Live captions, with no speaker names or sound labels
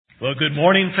Well, good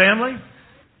morning, family.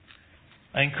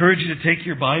 I encourage you to take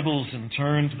your Bibles and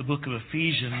turn to the book of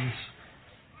Ephesians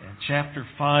and chapter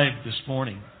 5 this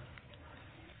morning.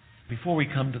 Before we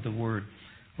come to the Word,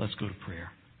 let's go to prayer.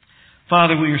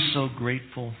 Father, we are so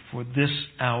grateful for this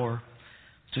hour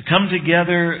to come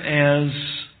together as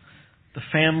the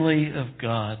family of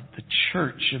God, the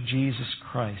church of Jesus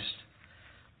Christ,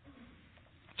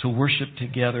 to worship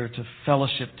together, to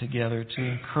fellowship together, to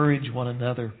encourage one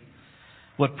another.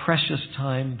 What precious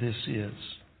time this is.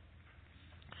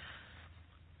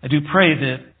 I do pray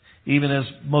that even as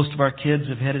most of our kids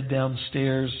have headed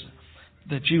downstairs,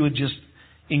 that you would just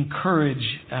encourage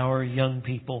our young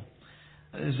people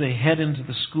as they head into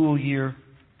the school year,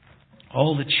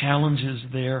 all the challenges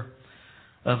there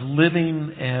of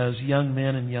living as young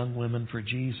men and young women for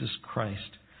Jesus Christ,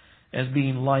 as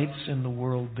being lights in the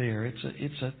world there.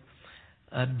 It's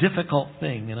a difficult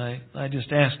thing, and I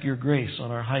just ask your grace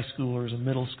on our high schoolers and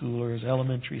middle schoolers,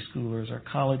 elementary schoolers, our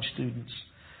college students.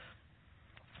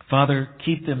 Father,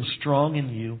 keep them strong in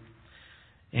you,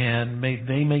 and may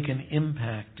they make an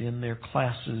impact in their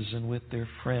classes and with their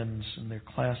friends and their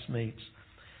classmates,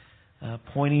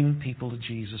 pointing people to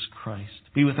Jesus Christ.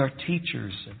 Be with our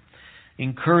teachers and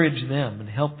encourage them and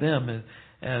help them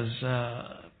as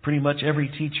pretty much every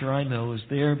teacher I know is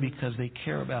there because they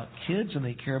care about kids and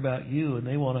they care about you, and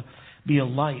they want to be a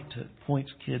light that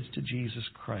points kids to Jesus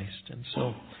Christ. And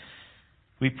so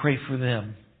we pray for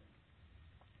them.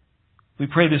 We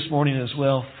pray this morning as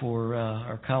well for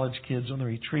our college kids on the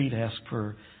retreat. Ask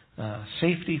for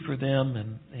safety for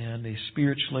them and a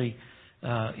spiritually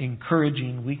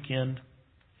encouraging weekend.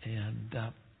 And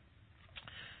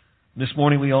this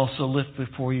morning we also lift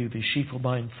before you the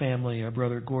Schiefelbein family. Our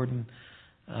brother Gordon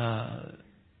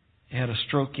had a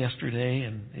stroke yesterday,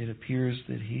 and it appears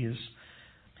that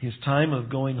his time of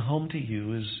going home to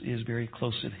you is very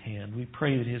close at hand. We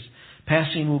pray that his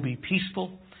passing will be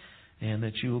peaceful, and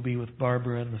that you will be with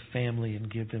Barbara and the family and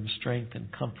give them strength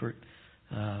and comfort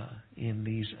in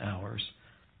these hours.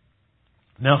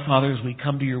 Now, Father, as we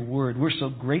come to your word, we're so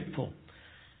grateful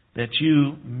that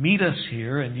you meet us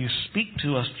here and you speak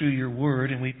to us through your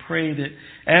word, and we pray that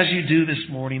as you do this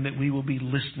morning, that we will be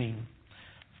listening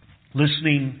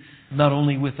not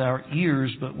only with our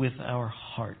ears, but with our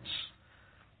hearts.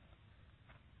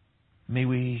 May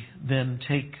we then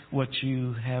take what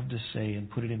you have to say and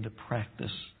put it into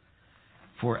practice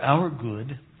for our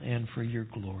good and for your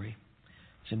glory.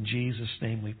 It's in Jesus'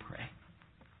 name we pray.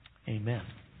 Amen.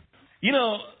 You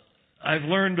know, I've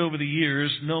learned over the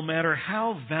years, no matter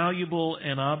how valuable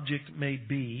an object may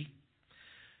be,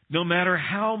 no matter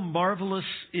how marvelous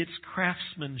its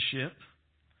craftsmanship,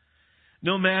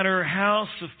 no matter how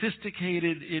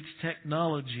sophisticated its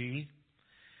technology,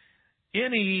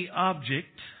 any object,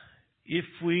 if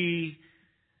we,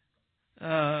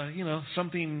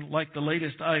 something like the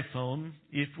latest iPhone,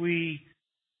 if we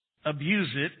abuse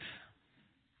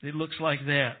it, it looks like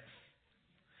that.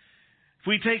 If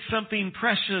we take something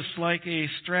precious like a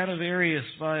Stradivarius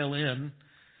violin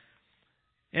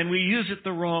and we use it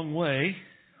the wrong way,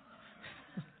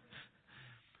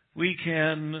 we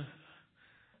can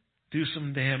do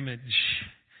some damage.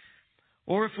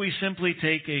 Or if we simply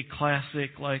take a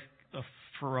classic like a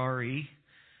Ferrari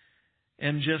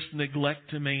and just neglect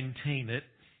to maintain it,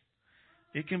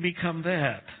 it can become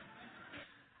that.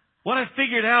 What I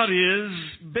figured out is,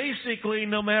 basically,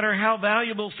 no matter how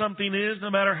valuable something is, no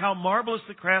matter how marvelous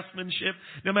the craftsmanship,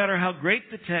 no matter how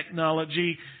great the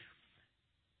technology,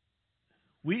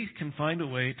 we can find a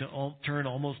way to turn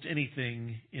almost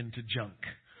anything into junk.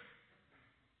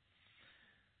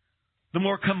 The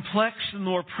more complex and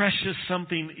more precious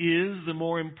something is, the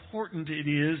more important it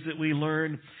is that we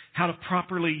learn how to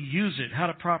properly use it, how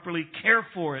to properly care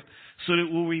for it, so that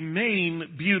it will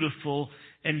remain beautiful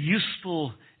and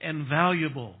useful and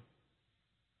valuable.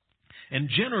 And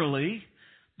generally,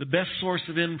 the best source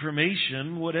of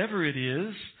information, whatever it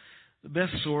is, the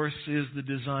best source is the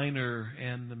designer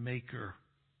and the maker.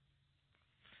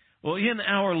 Well, in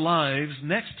our lives,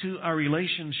 next to our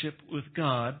relationship with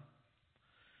God,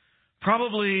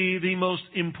 probably the most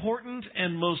important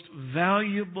and most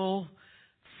valuable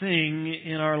thing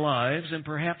in our lives, and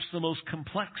perhaps the most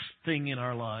complex thing in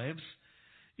our lives,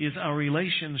 is our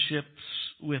relationships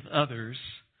with others,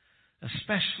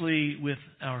 especially with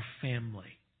our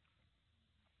family.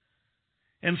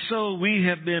 And so we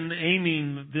have been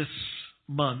aiming this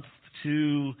month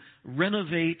to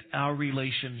renovate our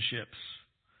relationships,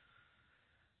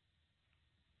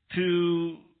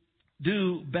 to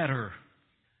do better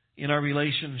in our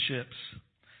relationships.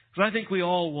 Because I think we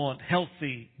all want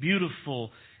healthy, beautiful,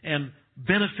 and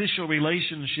beneficial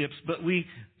relationships, but we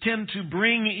tend to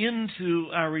bring into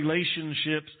our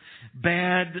relationships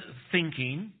bad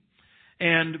thinking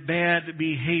and bad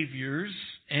behaviors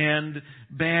and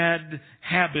bad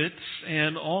habits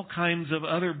and all kinds of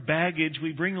other baggage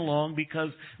we bring along because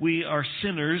we are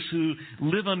sinners who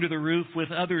live under the roof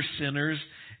with other sinners,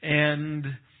 and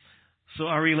so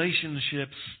our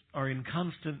relationships are in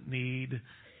constant need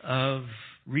of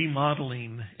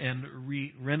remodeling and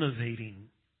renovating.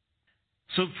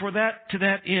 So to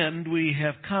that end, we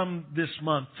have come this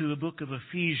month to the book of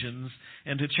Ephesians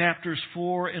and to chapters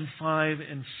 4 and 5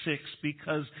 and 6,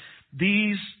 because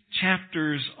these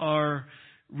chapters are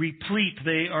replete.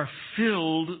 They are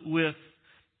filled with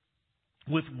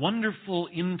wonderful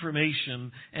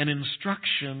information and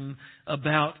instruction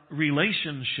about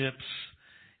relationships.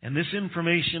 And this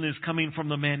information is coming from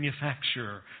the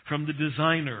manufacturer, from the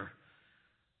designer,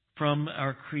 from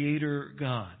our Creator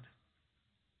God.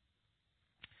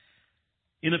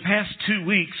 In the past 2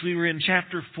 weeks, we were in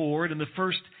chapter 4 and in the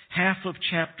first half of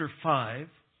chapter 5.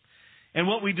 And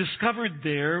what we discovered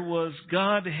there was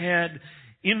God had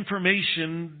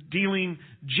information dealing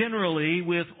generally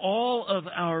with all of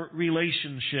our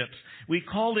relationships. We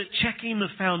called it checking the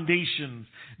foundations.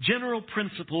 General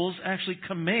principles, actually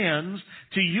commands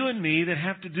to you and me that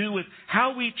have to do with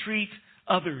how we treat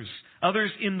others.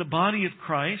 Others in the body of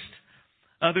Christ,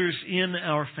 others in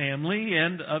our family,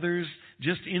 and others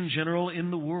just in general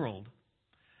in the world.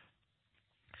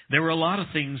 There were a lot of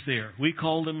things there. We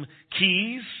called them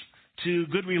keys to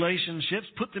good relationships,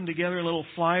 put them together in a little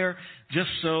flyer just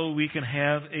so we can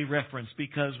have a reference.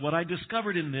 Because what I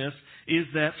discovered in this is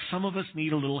that some of us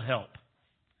need a little help.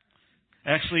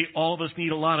 Actually, all of us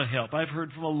need a lot of help. I've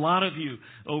heard from a lot of you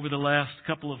over the last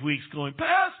couple of weeks going,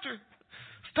 "Pastor,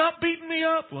 stop beating me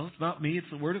up." Well, it's not me, it's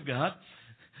the Word of God.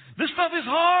 This stuff is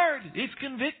hard. It's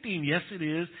convicting. Yes, it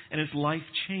is. And it's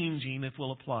life-changing if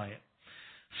we'll apply it.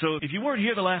 So if you weren't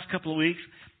here the last couple of weeks,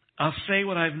 I'll say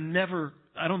what I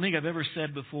don't think I've ever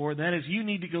said before. That is, you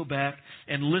need to go back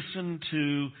and listen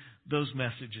to those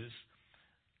messages.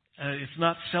 It's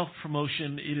not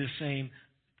self-promotion. It is saying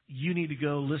you need to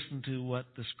go listen to what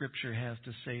the Scripture has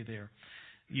to say there.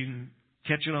 You can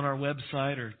catch it on our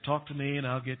website or talk to me and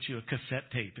I'll get you a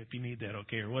cassette tape if you need that,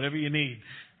 okay, or whatever you need.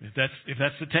 If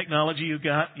that's the technology you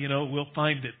got, we'll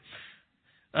find it.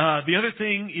 The other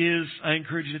thing is I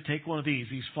encourage you to take one of these.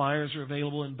 These flyers are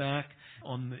available in back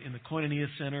in the Koinonia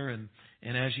Center and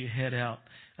as you head out.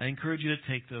 I encourage you to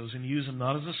take those and use them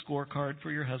not as a scorecard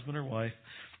for your husband or wife,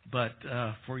 but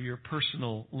for your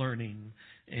personal learning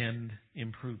and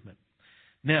improvement.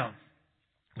 Now,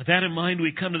 with that in mind,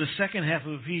 we come to the second half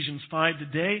of Ephesians 5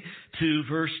 today, to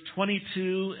verse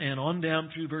 22 and on down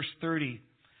through verse 30.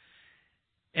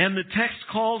 And the text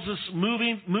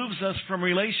moves us from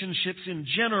relationships in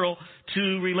general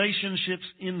to relationships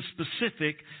in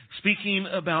specific, speaking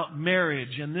about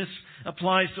marriage. And this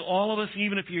applies to all of us.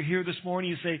 Even if you're here this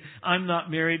morning, you say, "I'm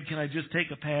not married, can I just take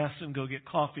a pass and go get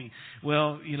coffee?"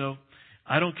 Well,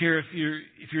 I don't care if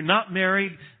you're not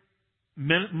married.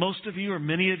 Most of you or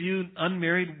many of you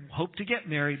unmarried hope to get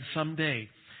married someday.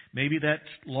 Maybe that's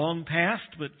long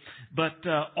past, but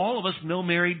all of us know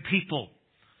married people.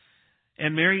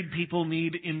 And married people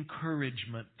need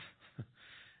encouragement.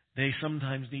 They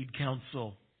sometimes need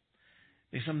counsel.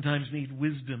 They sometimes need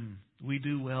wisdom. We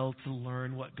do well to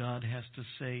learn what God has to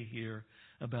say here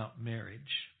about marriage.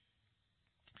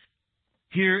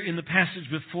 Here in the passage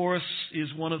before us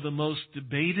is one of the most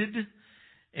debated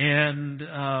and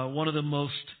one of the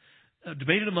most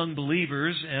debated among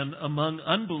believers and among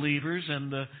unbelievers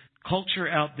and the culture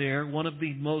out there, one of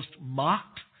the most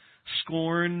mocked,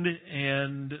 scorned,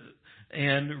 and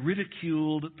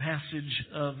ridiculed passage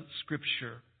of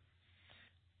Scripture.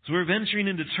 So we're venturing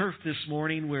into turf this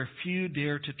morning where few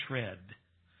dare to tread.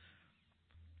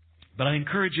 But I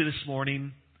encourage you this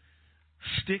morning,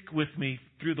 stick with me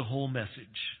through the whole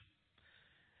message.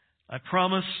 I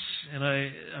promise, and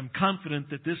I'm confident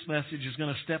that this message is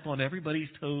going to step on everybody's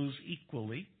toes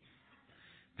equally,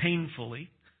 painfully.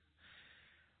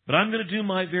 But I'm going to do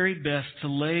my very best to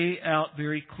lay out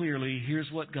very clearly, here's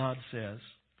what God says.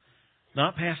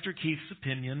 Not Pastor Keith's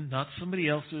opinion, not somebody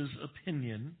else's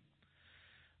opinion,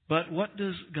 but what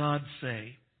does God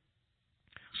say?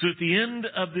 So at the end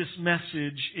of this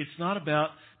message, it's not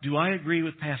about, do I agree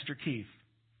with Pastor Keith?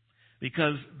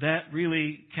 Because that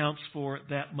really counts for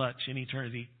that much in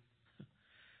eternity.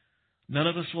 None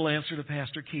of us will answer to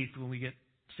Pastor Keith when we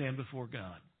stand before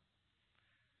God.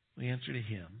 We answer to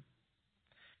Him.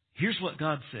 Here's what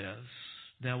God says.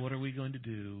 Now what are we going to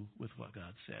do with what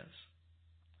God says?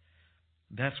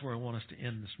 That's where I want us to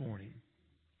end this morning.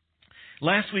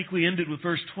 Last week we ended with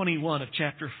verse 21 of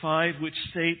chapter 5, which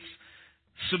states,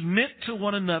 "Submit to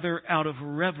one another out of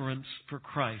reverence for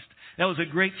Christ." That was a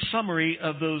great summary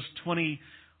of those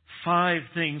 25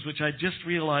 things, which I just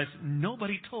realized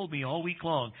nobody told me all week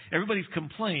long. Everybody's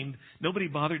complained. Nobody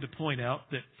bothered to point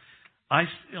out that I'm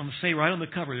going to say right on the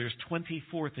cover, there's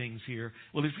 24 things here.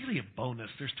 Well, there's really a bonus.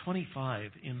 There's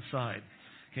 25 inside.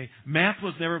 Okay, math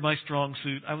was never my strong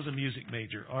suit. I was a music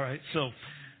major. All right, so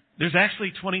there's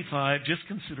actually 25. Just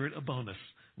consider it a bonus.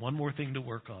 One more thing to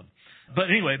work on. But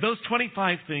anyway, those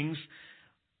 25 things,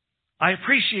 I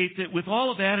appreciate that with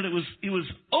all of that, and it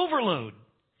was overload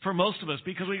for most of us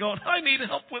because we go, I need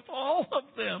help with all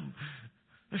of them.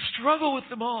 I struggle with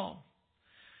them all.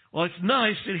 Well, it's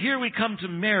nice that here we come to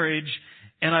marriage,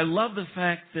 and I love the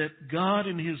fact that God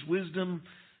in His wisdom,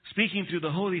 speaking through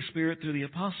the Holy Spirit, through the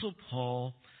Apostle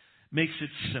Paul, makes it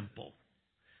simple.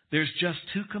 There's just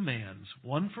two commands,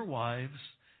 one for wives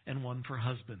and one for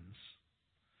husbands.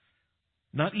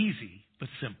 Not easy, but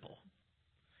simple.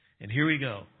 And here we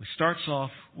go. It starts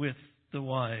off with the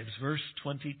wives, verse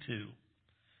 22.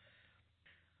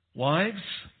 Wives,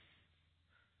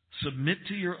 submit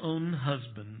to your own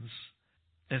husbands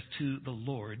as to the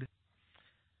Lord.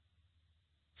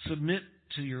 Submit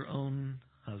to your own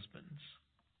husbands.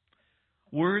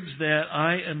 Words that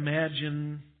I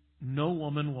imagine no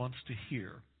woman wants to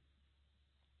hear.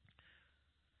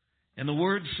 And the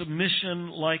word submission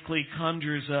likely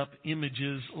conjures up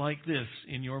images like this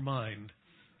in your mind.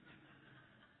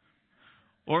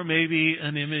 Or maybe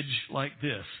an image like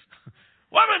this.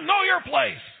 Women, know your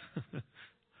place!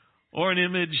 Or an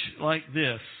image like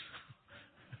this.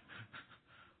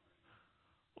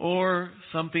 Or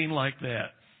something like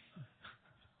that.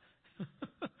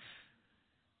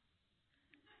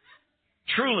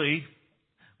 Truly,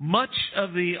 much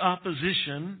of the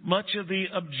opposition, much of the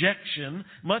objection,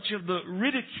 much of the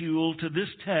ridicule to this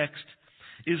text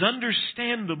is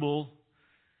understandable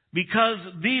because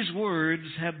these words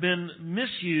have been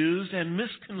misused and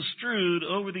misconstrued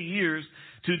over the years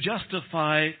to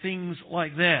justify things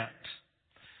like that.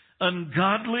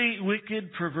 Ungodly,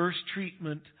 wicked, perverse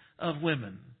treatment of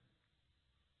women.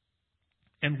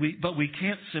 But we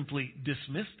can't simply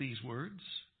dismiss these words.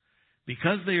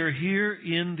 Because they are here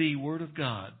in the Word of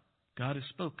God. God has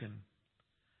spoken.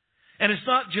 And it's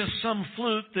not just some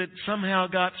fluke that somehow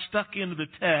got stuck into the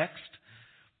text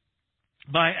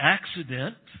by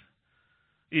accident.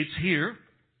 It's here.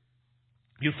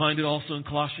 You'll find it also in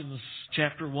Colossians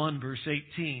chapter 1, verse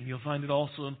 18. You'll find it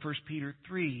also in 1 Peter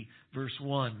 3, verse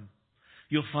 1.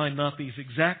 You'll find not these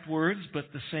exact words,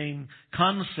 but the same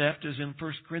concept as in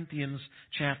 1 Corinthians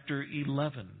chapter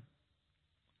 11.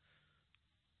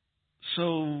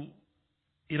 So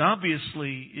it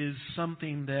obviously is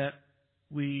something that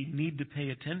we need to pay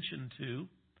attention to,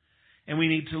 and we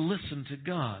need to listen to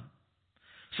God.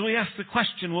 So we ask the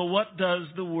question, well, what does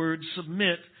the word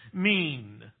submit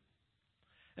mean?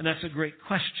 And that's a great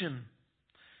question.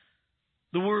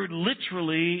 The word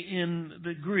literally in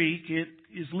the Greek, it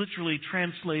is literally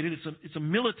translated, it's a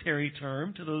military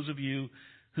term to those of you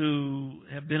who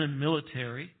have been in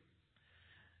military.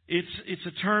 It's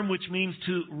a term which means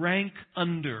to rank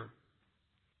under.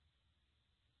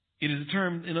 It is a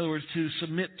term, in other words, to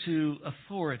submit to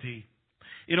authority.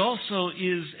 It also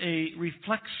is a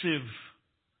reflexive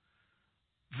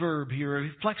verb here, a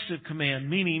reflexive command,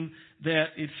 meaning that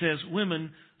it says,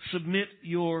 women, submit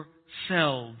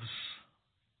yourselves.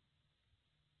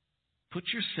 Put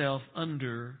yourself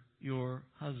under your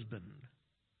husband.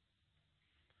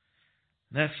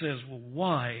 That says, well,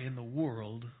 why in the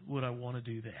world would I want to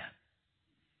do that?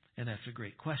 And that's a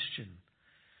great question.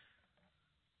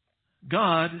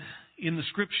 God, in the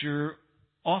Scripture,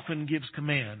 often gives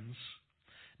commands.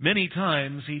 Many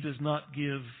times He does not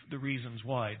give the reasons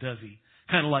why, does He?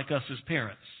 Kind of like us as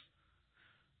parents.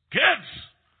 Kids,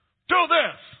 do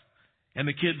this! And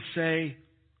the kids say,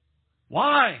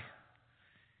 why?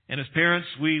 And as parents,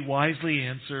 we wisely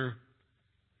answer,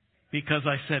 because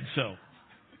I said so.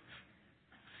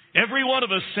 Every one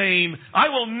of us saying, I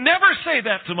will never say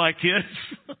that to my kids.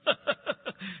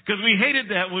 Because we hated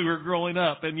that when we were growing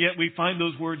up, and yet we find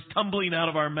those words tumbling out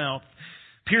of our mouth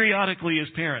periodically as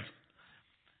parents.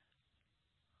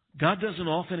 God doesn't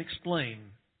often explain.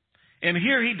 And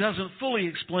here He doesn't fully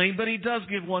explain, but He does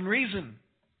give one reason.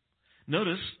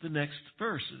 Notice the next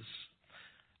verses.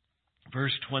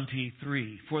 Verse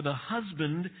 23, for the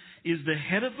husband is the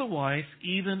head of the wife,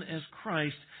 even as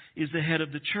Christ is the head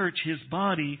of the church, His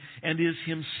body, and is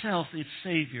Himself its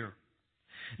Savior.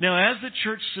 Now, as the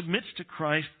church submits to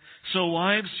Christ, so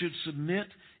wives should submit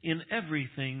in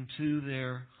everything to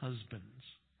their husbands.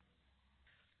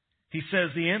 He says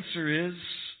the answer is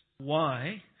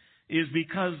Why? Is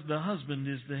because the husband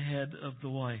is the head of the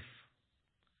wife.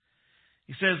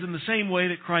 He says in the same way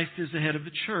that Christ is the head of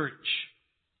the church.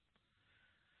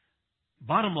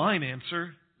 Bottom line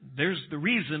answer, there's the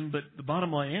reason, but the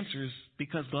bottom line answer is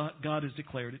because God has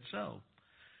declared it so.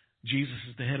 Jesus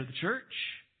is the head of the church.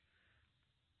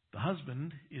 The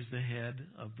husband is the head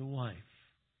of the wife.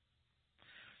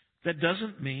 That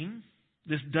doesn't mean,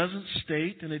 this doesn't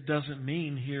state, and it doesn't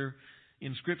mean here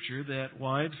in Scripture that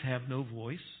wives have no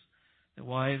voice, that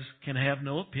wives can have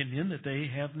no opinion, that they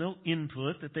have no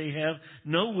input, that they have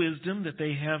no wisdom, that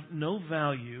they have no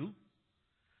value.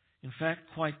 In fact,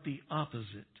 quite the opposite.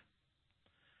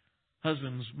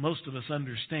 Husbands, most of us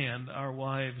understand our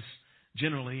wives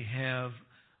generally have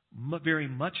very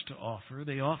much to offer.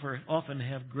 They often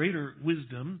have greater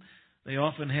wisdom. They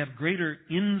often have greater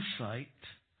insight.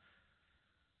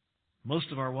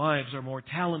 Most of our wives are more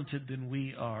talented than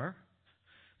we are.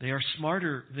 They are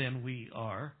smarter than we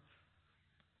are.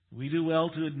 We do well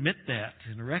to admit that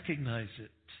and recognize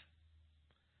it.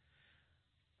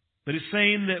 But it's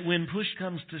saying that when push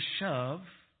comes to shove,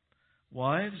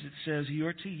 wives, it says you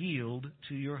are to yield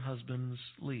to your husband's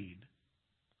lead.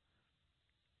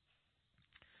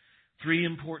 3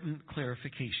 important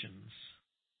clarifications.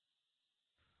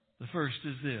 The first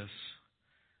is this.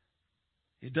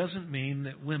 It doesn't mean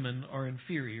that women are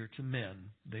inferior to men.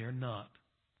 They are not.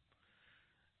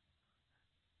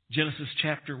 Genesis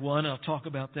chapter 1, I'll talk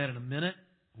about that in a minute.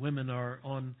 Women are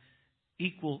on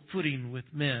equal footing with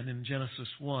men in Genesis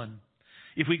 1.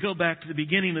 If we go back to the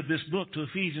beginning of this book, to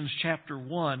Ephesians chapter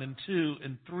 1 and 2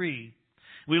 and 3,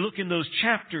 we look in those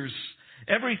chapters,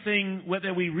 everything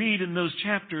that we read in those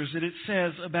chapters that it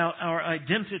says about our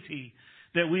identity,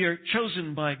 that we are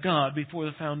chosen by God before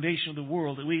the foundation of the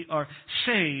world, that we are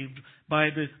saved by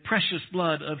the precious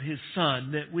blood of His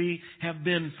Son, that we have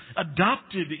been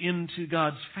adopted into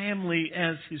God's family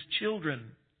as His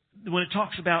children. When it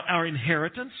talks about our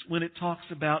inheritance, when it talks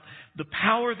about the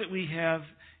power that we have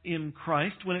in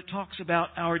Christ, when it talks about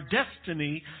our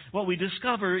destiny, what we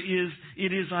discover is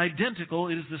it is identical,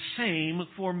 it is the same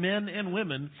for men and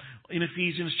women in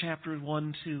Ephesians chapters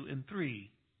 1, 2, and 3.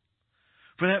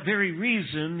 For that very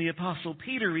reason, the Apostle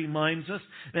Peter reminds us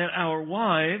that our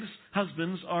wives,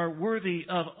 husbands, are worthy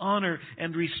of honor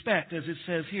and respect, as it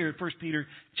says here, 1 Peter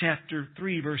chapter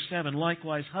 3, verse 7.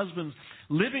 Likewise, husbands,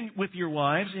 living with your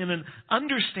wives in an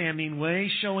understanding way,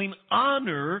 showing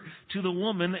honor to the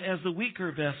woman as the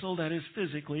weaker vessel, that is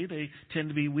physically, they tend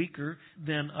to be weaker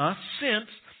than us, since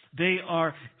they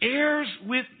are heirs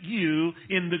with you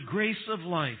in the grace of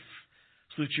life,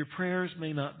 so that your prayers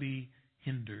may not be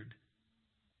hindered.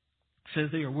 Says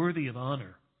they are worthy of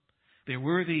honor. They're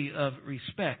worthy of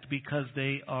respect because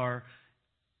they are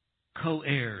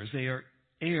co-heirs. They are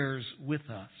heirs with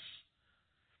us.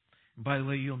 And by the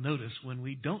way, you'll notice when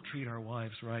we don't treat our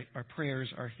wives right, our prayers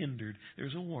are hindered.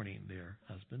 There's a warning there,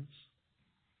 husbands.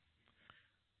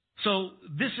 So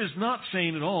this is not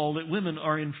saying at all that women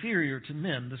are inferior to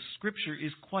men. The Scripture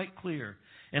is quite clear.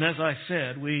 And as I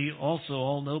said, we also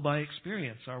all know by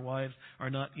experience our wives are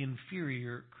not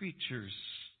inferior creatures.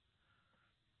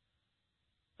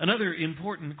 Another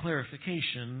important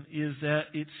clarification is that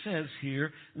it says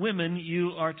here, women,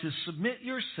 you are to submit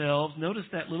yourselves, notice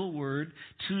that little word,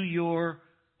 to your,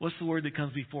 what's the word that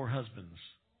comes before husbands?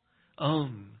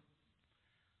 Own.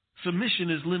 Submission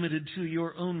is limited to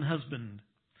your own husband.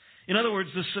 In other words,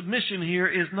 the submission here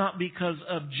is not because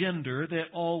of gender, that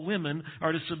all women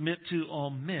are to submit to all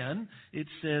men. It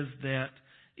says that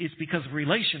it's because of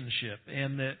relationship,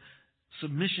 and that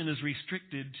submission is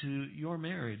restricted to your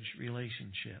marriage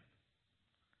relationship.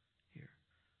 Here.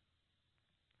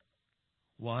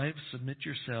 Wives, submit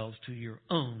yourselves to your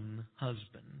own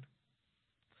husband.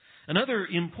 Another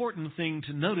important thing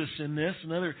to notice in this,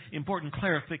 another important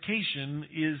clarification,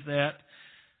 is that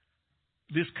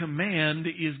this command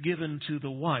is given to the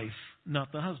wife,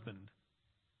 not the husband.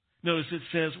 Notice it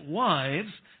says, wives,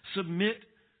 submit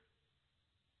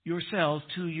yourselves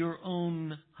to your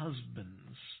own husbands.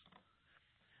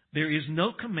 There is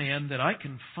no command that I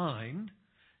can find.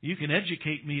 You can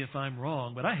educate me if I'm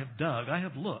wrong, but I have dug, I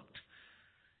have looked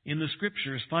in the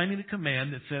Scriptures, finding a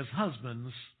command that says,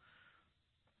 husbands,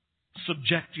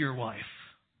 subject your wife.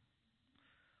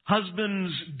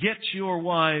 Husbands, get your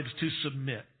wives to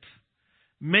submit.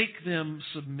 Make them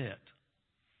submit.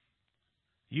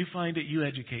 You find it, you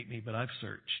educate me, but I've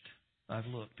searched. I've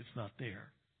looked. It's not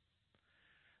there.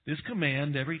 This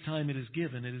command, every time it is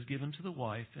given to the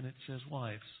wife, and it says,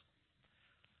 wives,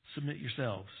 submit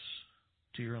yourselves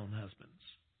to your own husbands.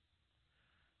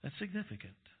 That's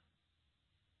significant.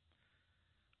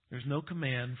 There's no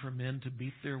command for men to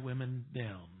beat their women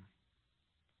down.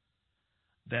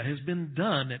 That has been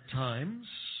done at times,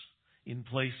 in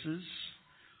places,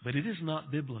 but it is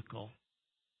not biblical.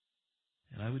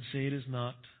 And I would say it is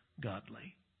not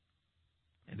godly.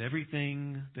 And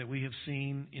everything that we have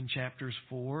seen in chapters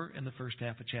 4 and the first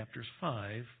half of chapters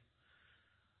 5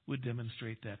 would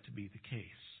demonstrate that to be the case,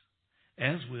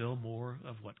 as will more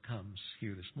of what comes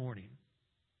here this morning.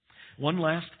 One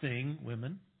last thing,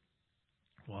 women,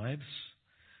 wives,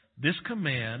 this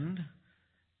command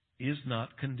is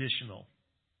not conditional.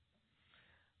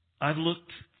 I've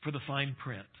looked for the fine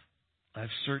print. I've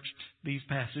searched these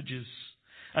passages.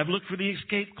 I've looked for the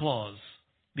escape clause,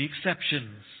 the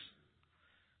exceptions.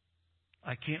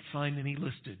 I can't find any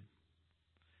listed.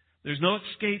 There's no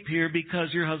escape here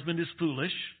because your husband is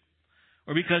foolish,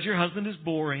 or because your husband is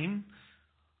boring,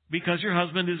 because your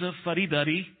husband is a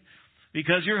fuddy-duddy,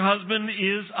 because your husband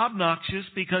is obnoxious,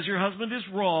 because your husband is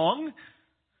wrong,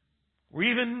 or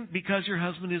even because your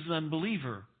husband is an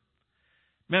unbeliever.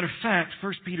 Matter of fact,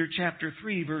 1 Peter chapter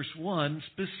 3, verse 1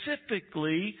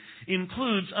 specifically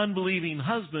includes unbelieving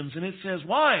husbands, and it says,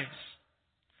 wives,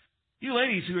 you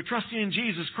ladies who are trusting in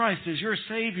Jesus Christ as your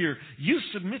Savior, you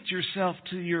submit yourself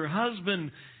to your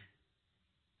husband,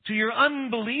 to your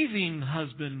unbelieving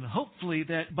husband, hopefully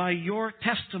that by your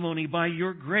testimony, by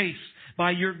your grace,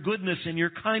 by your goodness and your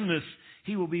kindness,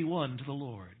 he will be won to the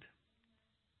Lord.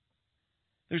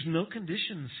 There's no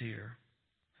conditions here.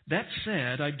 That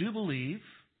said, I do believe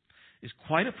it's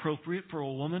quite appropriate for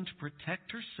a woman to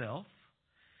protect herself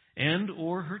and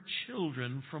or her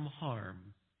children from harm.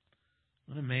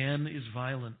 When a man is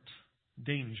violent,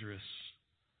 dangerous,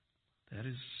 that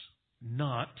is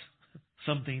not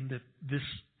something that this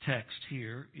text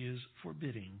here is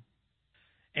forbidding.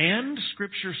 And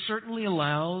Scripture certainly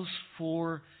allows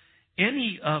for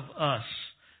any of us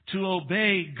to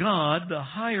obey God, the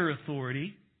higher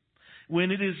authority, when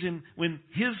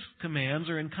His commands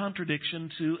are in contradiction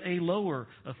to a lower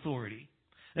authority.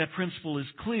 That principle is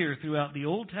clear throughout the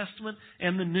Old Testament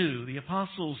and the New. The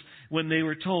apostles, when they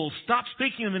were told, stop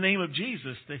speaking in the name of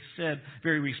Jesus, they said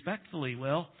very respectfully,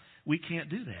 well, we can't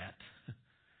do that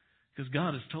because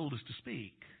God has told us to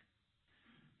speak.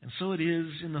 And so it is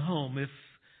in the home. If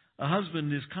a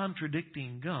husband is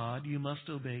contradicting God, you must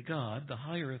obey God, the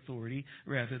higher authority,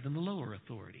 rather than the lower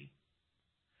authority.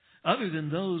 Other than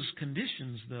those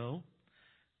conditions, though,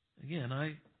 again,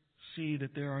 I see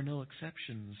that there are no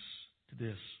exceptions to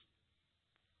this.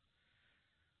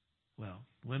 Well,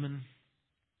 women,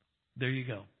 there you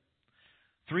go.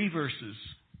 3 verses,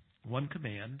 1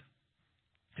 command,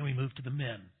 and we move to the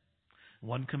men.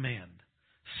 1 command,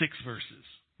 6 verses.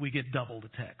 We get double the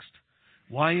text.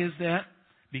 Why is that?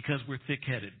 Because we're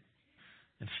thick-headed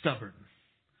and stubborn.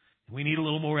 We need a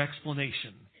little more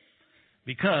explanation.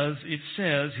 Because it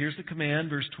says, here's the command,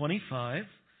 verse 25,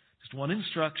 just one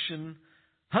instruction,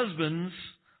 husbands,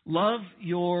 love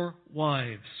your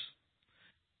wives.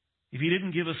 If he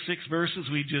didn't give us 6 verses,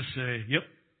 we'd just say, yep,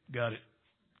 got it.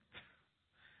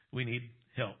 We need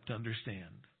help to understand.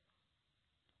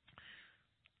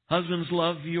 Husbands,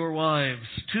 love your wives.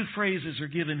 2 phrases are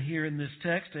given here in this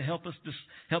text to help us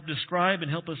help describe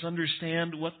and help us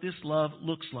understand what this love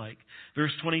looks like.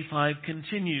 Verse 25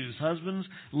 continues, husbands,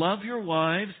 love your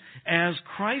wives as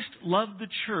Christ loved the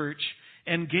church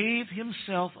and gave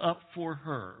himself up for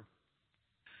her.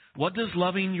 What does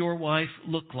loving your wife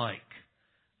look like?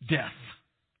 Death.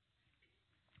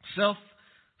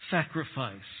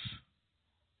 Self-sacrifice.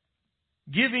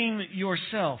 Giving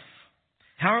yourself.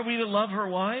 How are we to love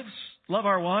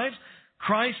our wives?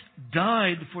 Christ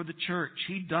died for the church.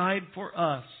 He died for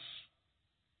us.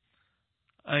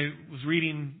 I was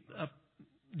reading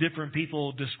different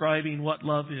people describing what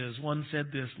love is. One said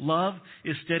this, love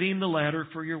is steadying the ladder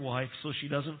for your wife so she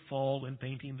doesn't fall when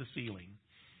painting the ceiling.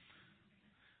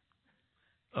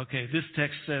 Okay, this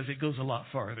text says it goes a lot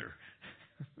farther.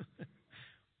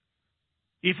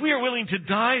 If we are willing to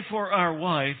die for our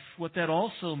wife, what that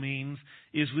also means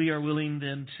is we are willing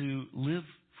then to live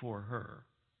for her.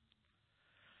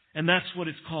 And that's what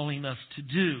it's calling us to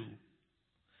do.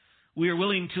 We are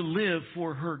willing to live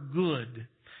for her good.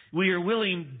 We are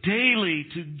willing daily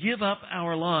to give up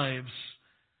our lives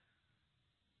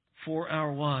for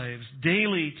our wives,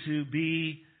 daily to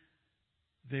be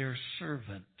their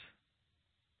servant.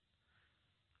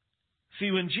 See,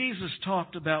 when Jesus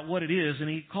talked about what it is, and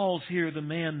he calls here the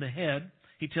man the head,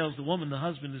 he tells the woman the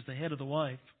husband is the head of the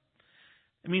wife.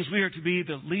 It means we are to be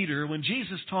the leader. When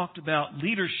Jesus talked about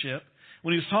leadership,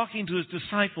 when he was talking to his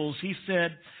disciples, he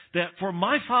said that for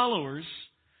my followers,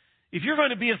 if you're going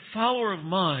to be a follower of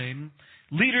mine,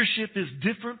 leadership is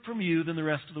different from you than the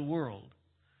rest of the world.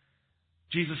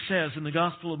 Jesus says in the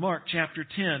Gospel of Mark, chapter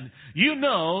 10, you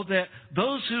know that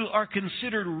those who are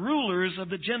considered rulers of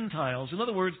the Gentiles, in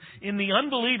other words, in the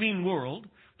unbelieving world,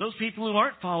 those people who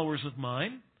aren't followers of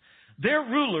mine, their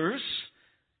rulers,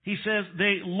 he says,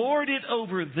 they lord it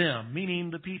over them,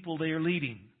 meaning the people they are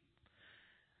leading.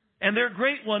 And their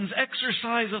great ones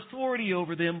exercise authority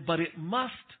over them, but it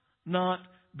must not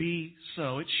be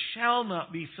so. It shall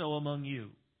not be so among you.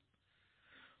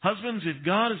 Husbands, if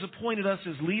God has appointed us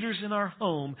as leaders in our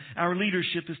home, our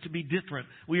leadership is to be different.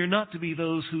 We are not to be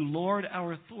those who lord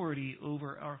our authority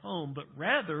over our home, but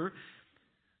rather,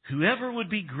 whoever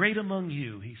would be great among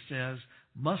you, he says,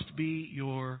 must be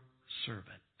your servant.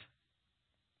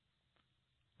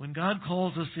 When God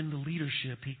calls us into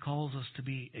leadership, he calls us to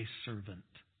be a servant.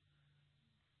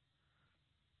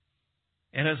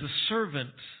 And as a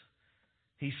servant,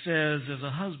 he says, as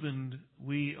a husband,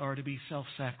 we are to be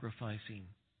self-sacrificing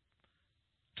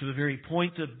to the very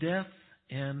point of death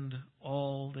and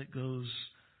all that goes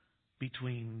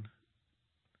between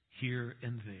here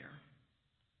and there.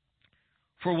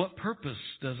 For what purpose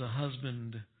does a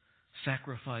husband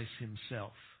sacrifice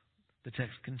himself? The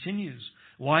text continues.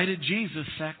 Why did Jesus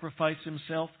sacrifice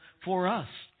himself for us?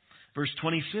 Verse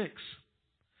 26.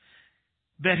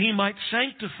 That he might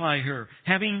sanctify her,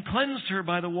 having cleansed her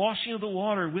by the washing of the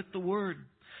water with the word,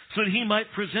 so that he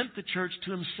might present the church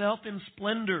to himself in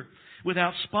splendor,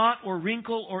 without spot or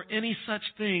wrinkle or any such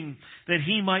thing, that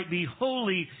he might be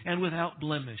holy and without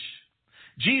blemish.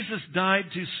 Jesus died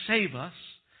to save us.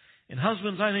 And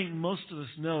husbands, I think most of us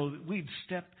know that we'd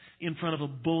step in front of a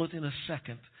bullet in a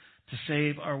second to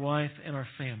save our wife and our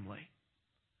family.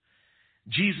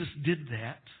 Jesus did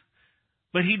that.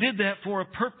 But he did that for a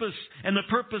purpose, and the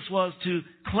purpose was to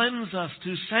cleanse us,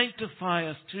 to sanctify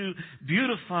us, to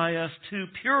beautify us, to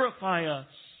purify us.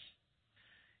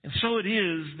 And so it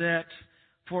is that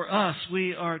for us,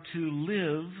 we are to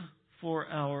live for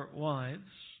our wives,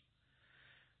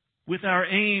 with our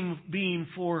aim being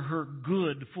for her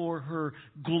good, for her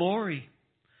glory,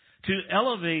 to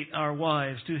elevate our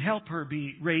wives, to help her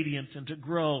be radiant and to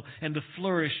grow and to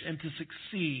flourish and to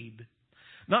succeed.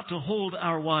 Not to hold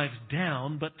our wives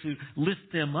down, but to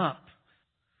lift them up,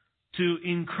 to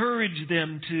encourage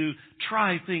them to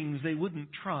try things they wouldn't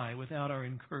try without our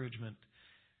encouragement,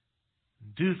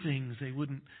 do things they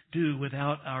wouldn't do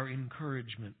without our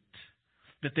encouragement,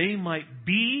 that they might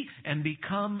be and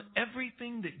become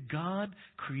everything that God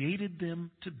created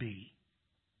them to be,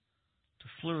 to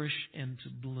flourish and to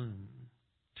bloom,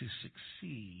 to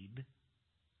succeed.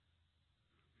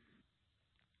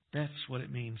 That's what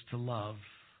it means to love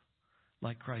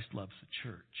like Christ loves the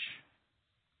church.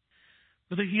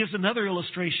 But he gives another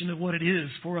illustration of what it is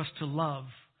for us to love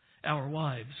our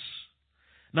wives.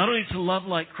 Not only to love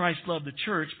like Christ loved the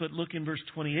church, but look in verse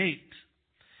 28.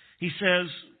 He says,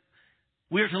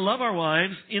 we are to love our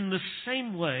wives in the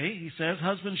same way, he says,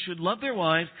 husbands should love their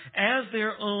wives as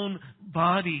their own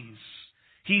bodies.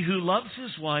 He who loves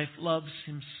his wife loves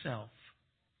himself.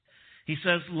 He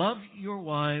says, love your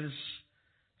wives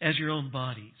as your own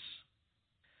bodies.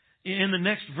 In the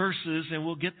next verses, and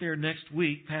we'll get there next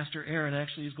week, Pastor Aaron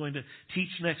actually is going to teach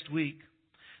next week,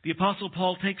 the Apostle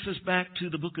Paul takes us back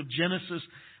to the book of Genesis,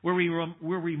 where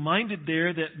we're reminded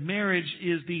there that marriage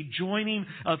is the joining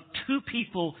of two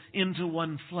people into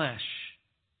one flesh.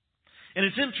 And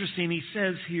it's interesting, he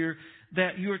says here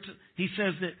that he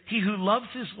says that he who loves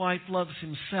his wife loves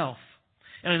himself.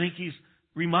 And I think he's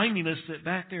reminding us that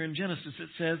back there in Genesis it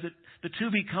says that the two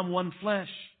become one flesh.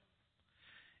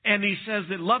 And he says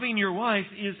that loving your wife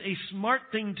is a smart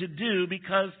thing to do,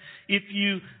 because if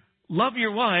you love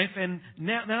your wife, and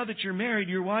now that you're married,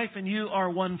 your wife and you are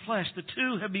one flesh, the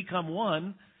two have become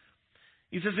one.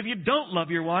 He says if you don't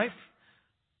love your wife,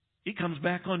 it comes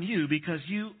back on you, because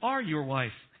you are your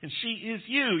wife and she is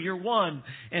you. You're one,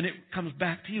 and it comes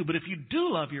back to you. But if you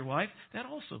do love your wife, that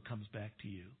also comes back to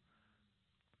you.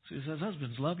 So he says,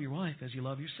 husbands, love your wife as you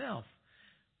love yourself.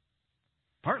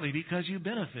 Partly because you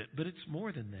benefit, but it's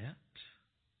more than that.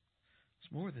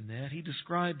 It's more than that. He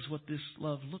describes what this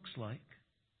love looks like.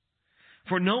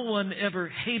 For no one ever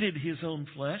hated his own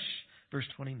flesh, verse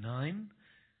 29.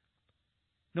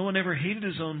 No one ever hated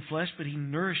his own flesh, but he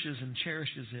nourishes and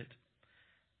cherishes it,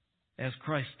 as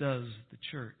Christ does the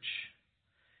church,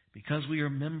 because we are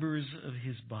members of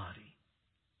his body.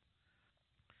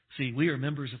 See, we are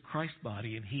members of Christ's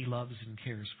body, and he loves and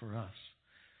cares for us.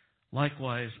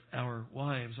 Likewise, our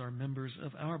wives are members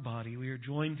of our body. We are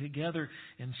joined together,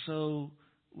 and so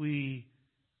we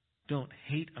don't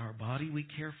hate our body, we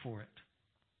care for it.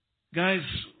 Guys,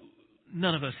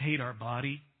 none of us hate our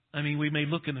body. I mean, we may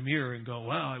look in the mirror and go,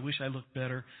 wow, I wish I looked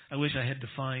better. I wish I had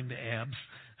defined abs.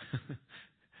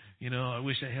 I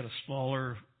wish I had a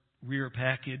smaller rear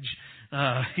package.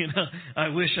 I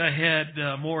wish I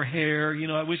had more hair.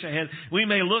 I wish I had. We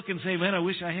may look and say, man, I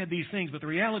wish I had these things. But the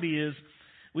reality is,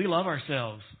 we love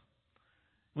ourselves.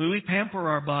 We pamper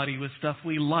our body with stuff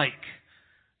we like.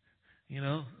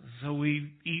 So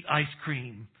we eat ice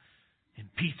cream and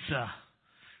pizza.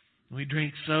 We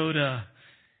drink soda.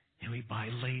 And we buy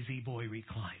lazy boy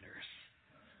recliners.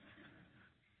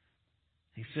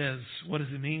 He says, what does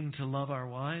it mean to love our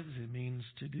wives? It means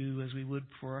to do as we would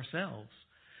for ourselves.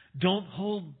 Don't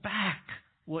hold back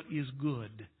what is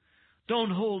good.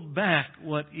 Don't hold back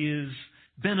what is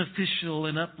beneficial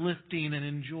and uplifting and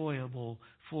enjoyable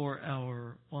for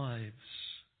our wives.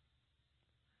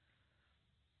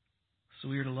 So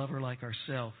we are to love her like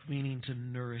ourselves, meaning to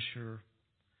nourish her.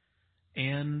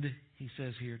 And, he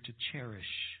says here, to cherish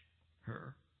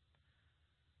her,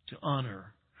 to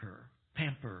honor her,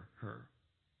 pamper her.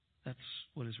 That's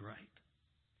what is right.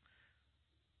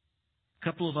 A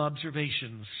couple of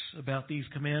observations about these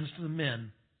commands to the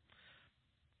men.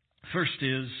 First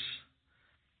is,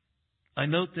 I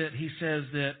note that he says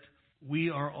that we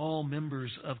are all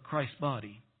members of Christ's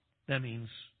body. That means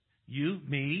you,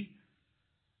 me,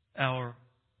 our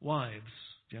wives,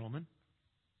 gentlemen,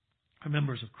 are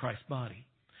members of Christ's body.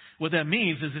 What that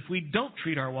means is if we don't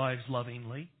treat our wives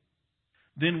lovingly,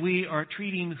 then we are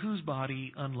treating whose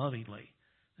body unlovingly?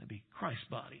 That'd be Christ's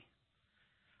body.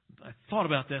 I thought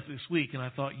about that this week, and I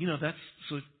thought,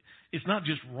 it's not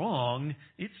just wrong,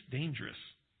 it's dangerous.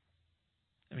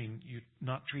 You're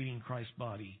not treating Christ's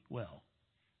body well.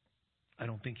 I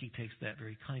don't think he takes that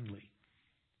very kindly.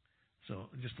 So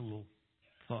just a little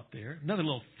thought there. Another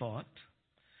little thought.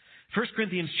 1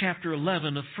 Corinthians chapter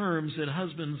 11 affirms that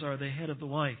husbands are the head of the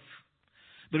wife.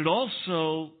 But it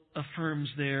also affirms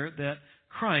there that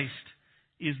Christ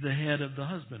is the head of the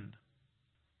husband.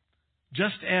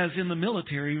 Just as in the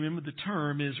military, remember the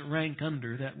term is rank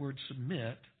under, that word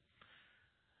submit.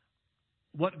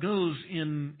 What goes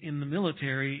in the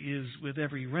military is with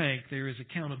every rank there is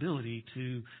accountability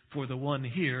for the one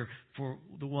here, for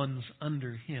the ones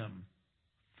under him.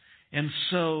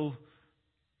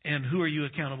 And who are you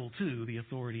accountable to? The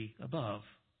authority above.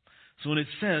 So when it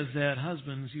says that,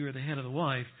 husbands, you are the head of the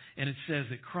wife, and it says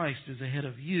that Christ is the head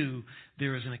of you,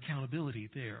 there is an accountability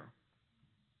there.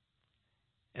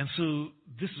 And so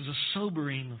this is a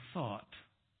sobering thought.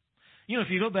 If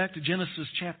you go back to Genesis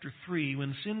chapter 3,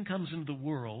 when sin comes into the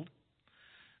world,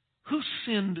 who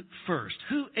sinned first?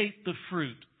 Who ate the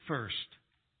fruit first?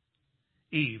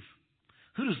 Eve.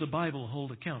 Who does the Bible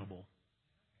hold accountable?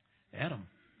 Adam.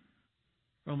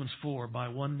 Romans 4, by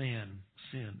one man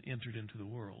sin entered into the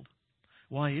world.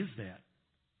 Why is that?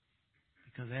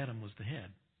 Because Adam was the head.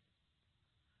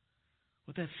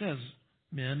 What that says,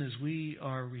 men, is we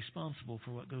are responsible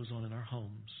for what goes on in our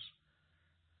homes,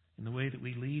 in the way that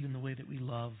we lead, in the way that we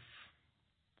love.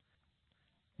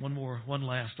 One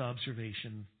last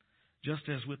observation. Just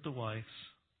as with the wives,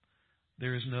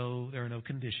 there are no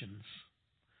conditions.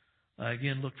 I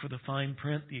again looked for the fine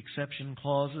print, the exception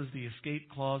clauses, the escape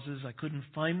clauses. I couldn't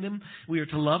find them. We are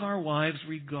to love our wives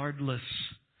regardless.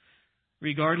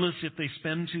 Regardless if they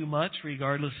spend too much,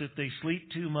 regardless if they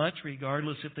sleep too much,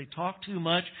 regardless if they talk too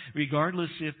much, regardless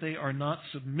if they are not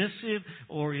submissive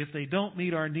or if they don't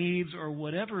meet our needs or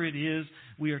whatever it is,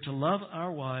 we are to love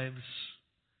our wives,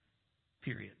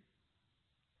 period.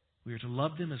 We are to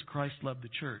love them as Christ loved the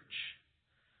church.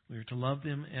 We are to love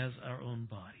them as our own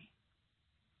body.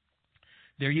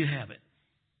 There you have it.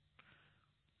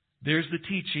 There's the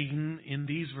teaching in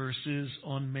these verses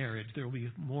on marriage. There will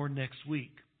be more next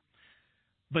week.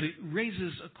 But it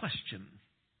raises a question.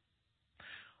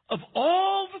 Of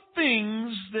all the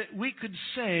things that we could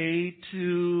say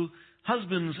to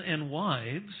husbands and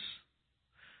wives,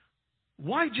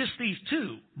 why just these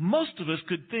two? Most of us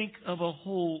could think of a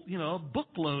whole, a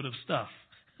bookload of stuff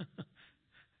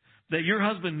that your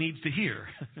husband needs to hear,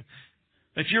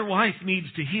 that your wife needs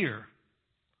to hear.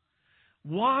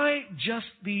 Why just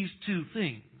these two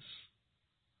things?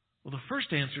 Well, the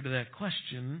first answer to that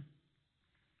question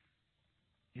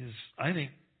is, I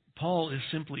think Paul is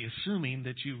simply assuming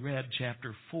that you read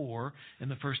chapter 4 and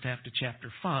the first half to chapter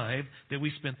 5 that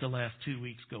we spent the last 2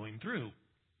 weeks going through.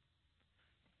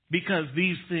 Because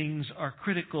these things are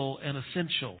critical and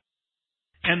essential.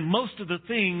 And most of the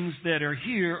things that are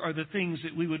here are the things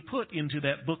that we would put into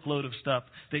that bookload of stuff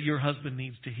that your husband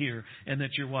needs to hear and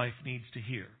that your wife needs to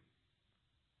hear.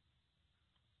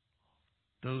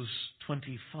 Those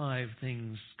 25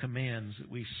 things, commands that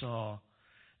we saw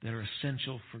that are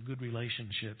essential for good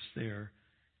relationships there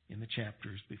in the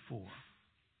chapters before.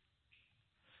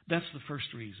 That's the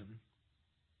first reason.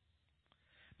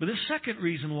 But the second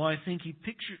reason why I think he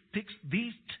picks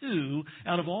these two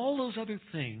out of all those other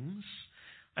things,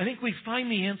 I think we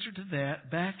find the answer to that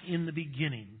back in the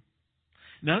beginning.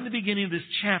 Not in the beginning of this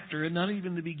chapter, and not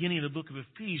even the beginning of the book of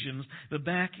Ephesians, but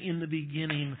back in the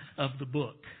beginning of the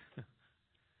book.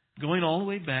 Going all the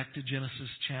way back to Genesis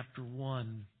chapter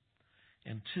 1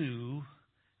 and 2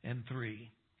 and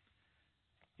 3.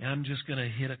 And I'm just going to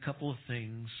hit a couple of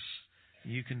things.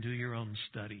 You can do your own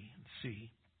study and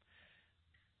see.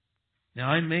 Now,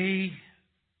 I may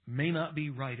not be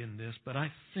right in this, but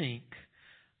I think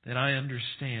that I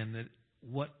understand that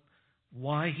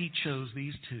why he chose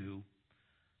these two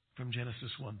from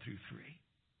Genesis 1 through 3.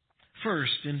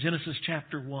 First, in Genesis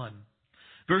chapter 1,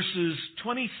 verses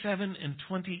 27 and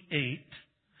 28,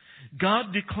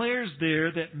 God declares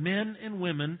there that men and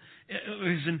women,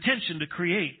 his intention to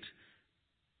create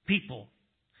people.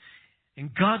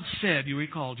 And God said, you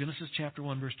recall, Genesis chapter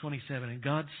 1, verse 27, and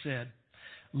God said,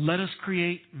 "Let us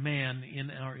create man in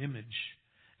our image,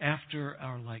 after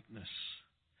our likeness."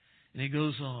 And he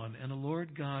goes on, and the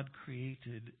Lord God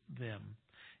created them.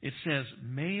 It says,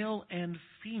 male and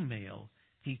female,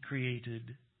 he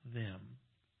created them.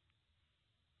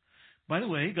 By the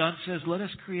way, God says, let us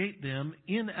create them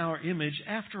in our image,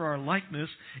 after our likeness,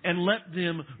 and let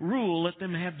them rule, let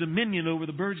them have dominion over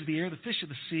the birds of the air, the fish of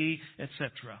the sea,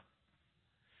 etc.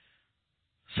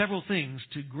 Several things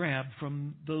to grab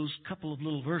from those couple of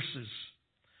little verses.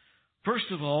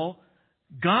 First of all,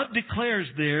 God declares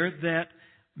there that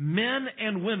men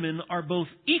and women are both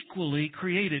equally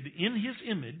created in His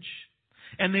image,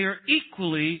 and they are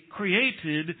equally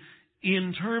created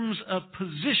in terms of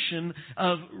position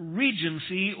of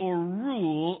regency or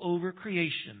rule over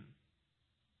creation.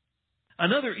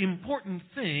 Another important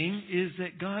thing is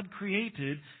that God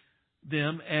created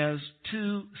them as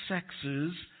two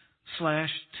sexes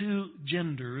 / two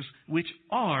genders, which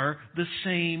are the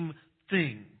same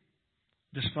thing,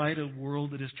 despite a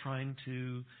world that is trying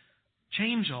to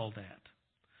change all that.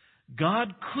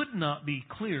 God could not be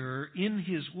clearer in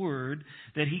His Word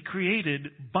that He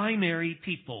created binary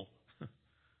people,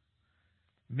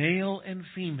 male and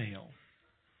female.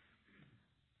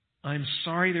 I'm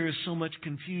sorry there is so much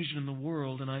confusion in the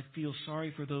world, and I feel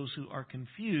sorry for those who are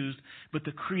confused, but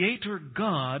the Creator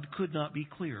God could not be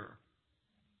clearer.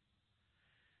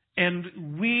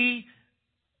 And we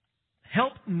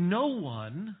help no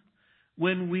one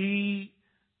when we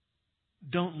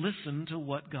don't listen to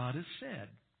what God has said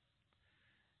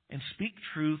and speak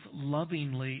truth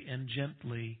lovingly and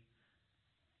gently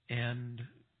and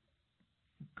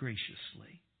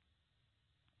graciously.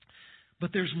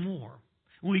 But there's more.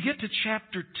 When we get to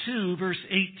chapter 2, verse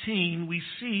 18, we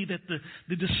see that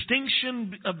the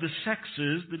distinction of the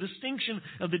sexes, the distinction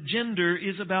of the gender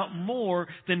is about more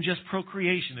than just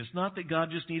procreation. It's not that God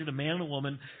just needed a man and a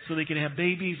woman so they could have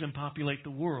babies and populate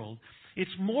the world. It's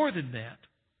more than that.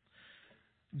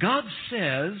 God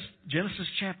says, Genesis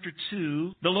chapter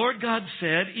 2, the Lord God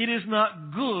said, "It is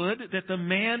not good that the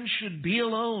man should be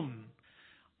alone.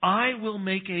 I will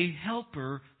make a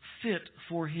helper fit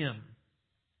for him."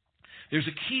 There's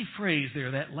a key phrase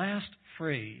there, that last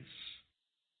phrase,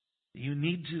 you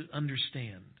need to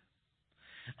understand.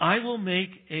 I will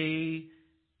make a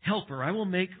helper. I will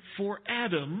make for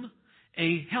Adam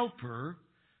a helper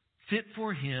fit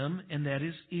for him, and that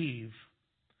is Eve.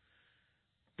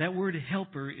 That word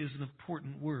helper is an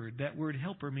important word. That word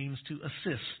helper means to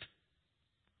assist.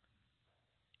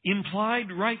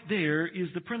 Implied right there is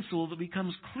the principle that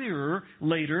becomes clearer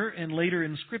later and later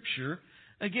in Scripture.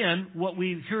 Again, what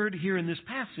we heard here in this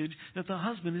passage, that the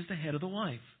husband is the head of the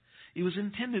wife. It was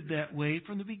intended that way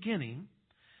from the beginning,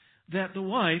 that the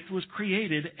wife was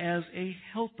created as a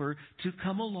helper to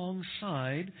come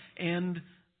alongside and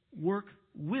work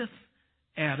with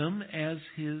Adam as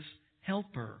his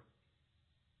helper.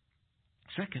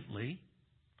 Secondly,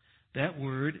 that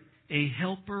word, a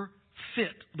helper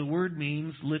fit, the word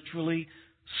means literally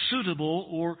suitable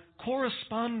or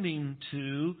corresponding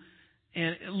to,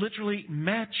 and literally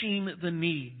matching the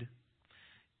need.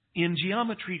 In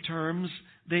geometry terms,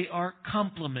 they are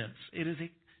complements.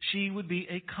 She would be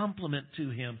a complement to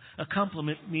him. A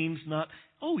compliment means not,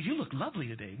 "Oh, you look lovely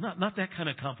today." Not that kind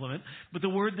of compliment, but the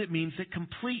word that means it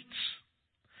completes.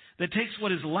 That takes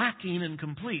what is lacking and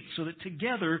completes, so that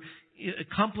together, a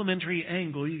complementary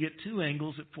angle, you get two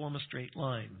angles that form a straight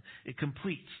line. It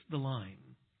completes the line.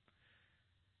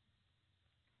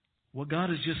 What God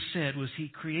has just said was He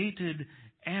created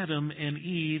Adam and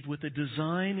Eve with a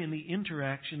design in the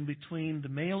interaction between the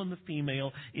male and the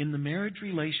female in the marriage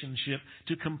relationship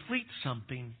to complete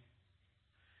something.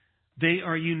 They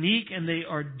are unique and they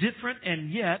are different,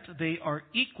 and yet they are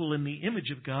equal in the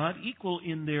image of God, equal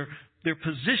in their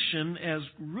position as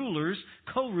rulers,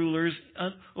 co-rulers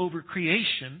over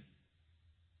creation.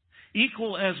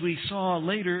 Equal, as we saw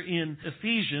later in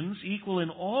Ephesians, equal in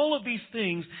all of these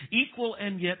things, equal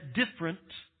and yet different.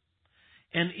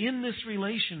 And in this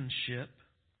relationship,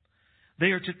 they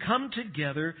are to come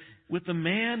together with the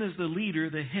man as the leader,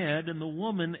 the head, and the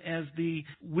woman as the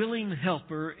willing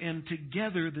helper, and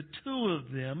together the two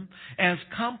of them, as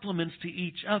complements to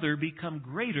each other, become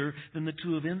greater than the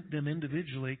two of them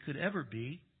individually could ever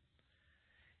be.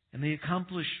 And they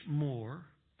accomplish more,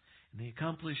 and they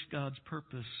accomplish God's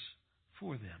purpose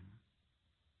for them.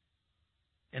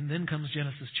 And then comes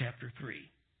Genesis chapter 3.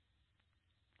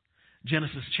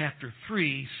 Genesis chapter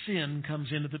 3, sin comes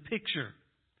into the picture.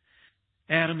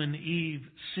 Adam and Eve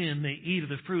sin. They eat of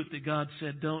the fruit that God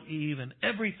said don't eat, and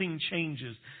everything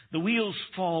changes. The wheels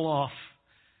fall off.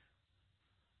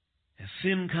 As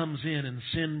sin comes in, and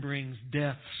sin brings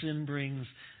death, sin brings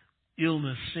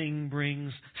illness, sin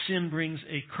brings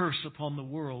a curse upon the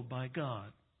world by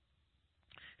God.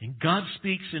 And God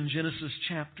speaks in Genesis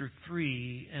chapter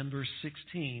 3 and verse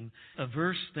 16, a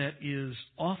verse that is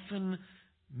often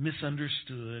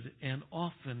misunderstood and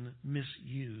often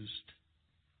misused.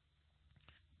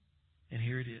 And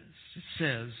here it is. It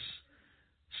says,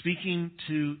 speaking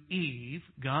to Eve,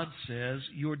 God says,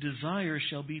 your desire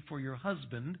shall be for your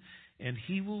husband, and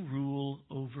he will rule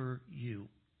over you.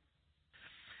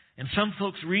 And some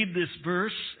folks read this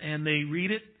verse, and they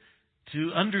read it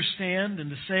to understand and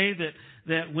to say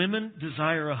that women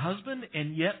desire a husband,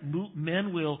 and yet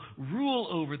men will rule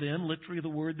over them. Literally, the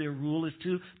word there, rule, is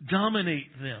to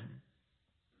dominate them.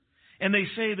 And they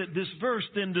say that this verse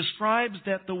then describes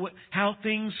how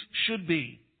things should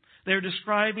be. They're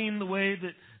describing the way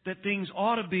that things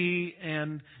ought to be,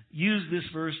 and use this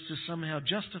verse to somehow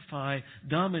justify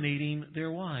dominating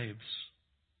their wives.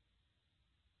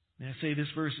 And I say this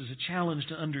verse is a challenge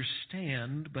to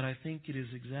understand, but I think it is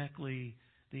exactly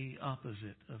the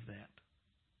opposite of that.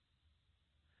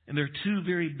 And there are two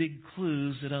very big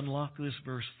clues that unlock this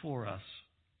verse for us.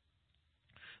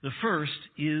 The first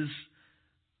is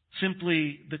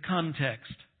simply the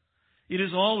context. It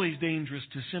is always dangerous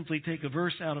to simply take a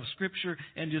verse out of Scripture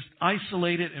and just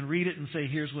isolate it and read it and say,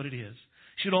 here's what it is.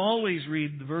 You should always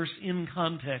read the verse in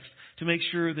context to make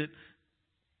sure that,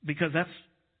 because that's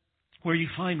where you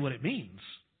find what it means.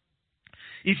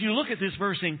 If you look at this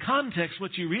verse in context,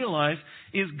 what you realize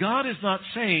is God is not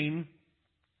saying,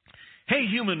 hey,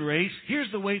 human race,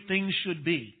 here's the way things should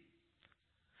be.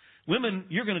 Women,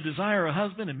 you're going to desire a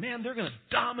husband, and man, they're going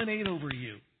to dominate over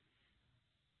you.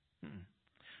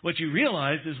 What you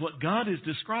realize is what God is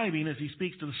describing as He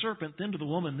speaks to the serpent, then to the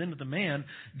woman, then to the man.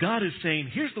 God is saying,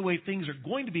 here's the way things are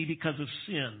going to be because of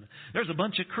sin. There's a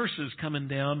bunch of curses coming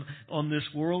down on this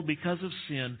world because of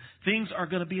sin. Things are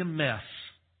going to be a mess.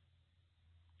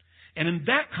 And in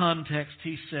that context,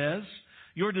 He says,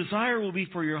 your desire will be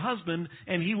for your husband,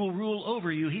 and he will rule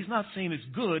over you. He's not saying it's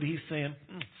good. He's saying,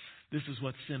 this is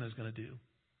what sin is going to do.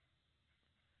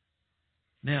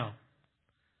 Now,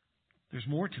 there's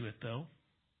more to it, though.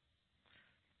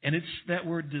 And it's that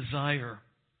word desire.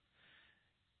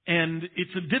 And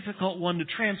it's a difficult one to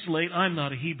translate. I'm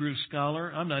not a Hebrew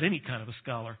scholar. I'm not any kind of a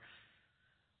scholar.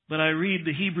 But I read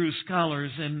the Hebrew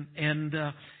scholars, and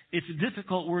it's a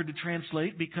difficult word to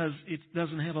translate because it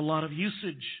doesn't have a lot of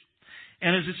usage.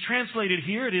 And as it's translated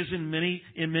here, it is in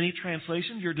many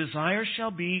translations, your desire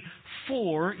shall be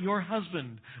for your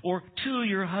husband or to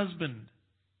your husband.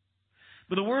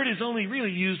 But the word is only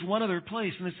really used one other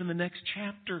place, and it's in the next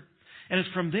chapter. And it's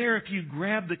from there, if you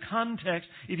grab the context,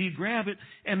 if you grab it,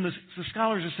 and the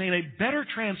scholars are saying a better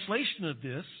translation of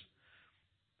this,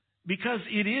 because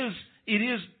it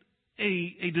is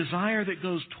a desire that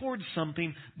goes towards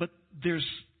something, but there's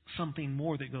something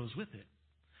more that goes with it.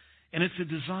 And it's a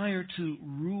desire to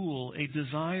rule, a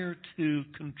desire to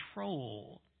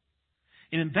control.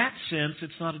 And in that sense,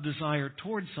 it's not a desire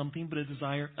towards something, but a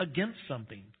desire against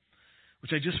something,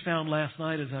 which I just found last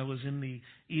night as I was in the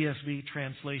ESV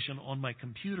translation on my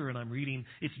computer, and I'm reading.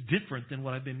 It's different than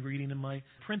what I've been reading in my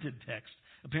printed text.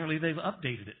 Apparently, they've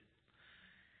updated it.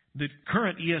 The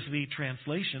current ESV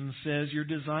translation says, your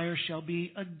desire shall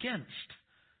be against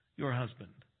your husband.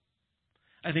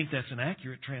 I think that's an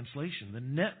accurate translation. The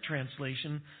net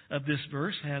translation of this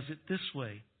verse has it this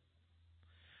way.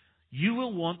 You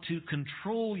will want to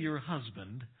control your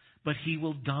husband, but he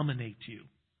will dominate you.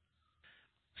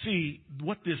 See,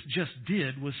 what this just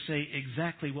did was say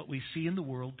exactly what we see in the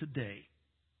world today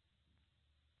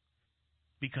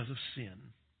because of sin.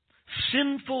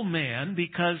 Sinful man,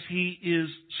 because he is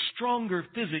stronger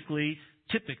physically,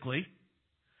 typically,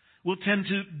 will tend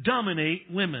to dominate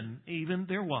women, even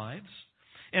their wives.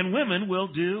 And women will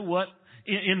do what,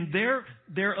 in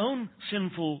their own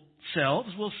sinful selves,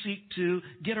 will seek to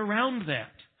get around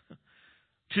that.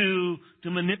 To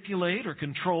manipulate or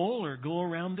control or go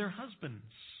around their husbands.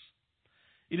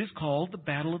 It is called the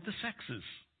battle of the sexes.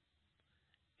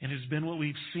 And it has been what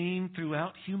we've seen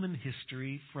throughout human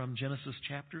history from Genesis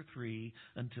chapter 3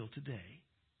 until today.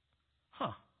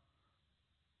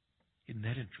 Isn't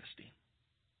that interesting?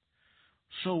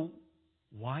 So,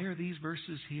 why are these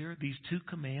verses here? These two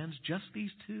commands, just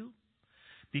these two?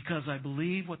 Because I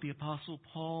believe what the Apostle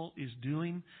Paul is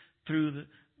doing through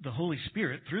the Holy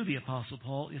Spirit, through the Apostle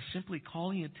Paul, is simply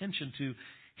calling attention to,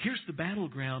 here's the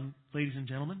battleground, ladies and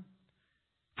gentlemen.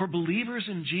 For believers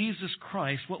in Jesus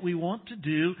Christ, what we want to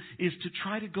do is to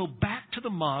try to go back to the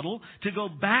model, to go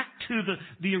back to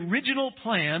the original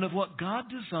plan of what God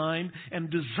designed and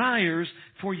desires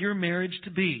for your marriage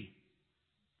to be.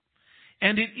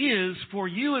 And it is for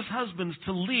you as husbands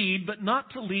to lead, but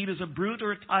not to lead as a brute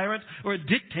or a tyrant or a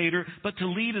dictator, but to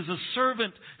lead as a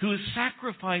servant who is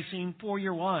sacrificing for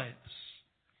your wives.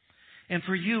 And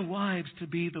for you, wives, to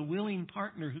be the willing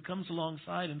partner who comes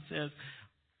alongside and says,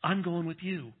 I'm going with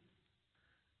you.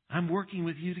 I'm working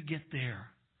with you to get there.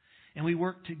 And we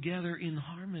work together in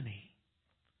harmony.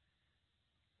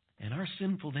 And our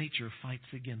sinful nature fights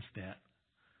against that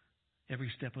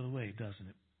every step of the way, doesn't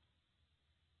it?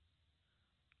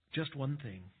 Just one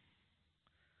thing.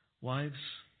 Wives,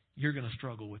 you're going to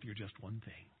struggle with your just one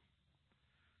thing.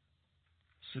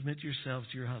 Submit yourselves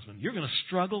to your husband. You're going to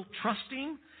struggle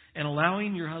trusting and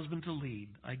allowing your husband to lead.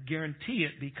 I guarantee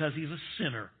it, because he's a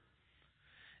sinner.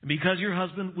 And because your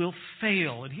husband will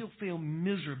fail, and he'll fail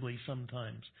miserably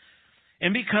sometimes.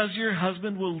 And because your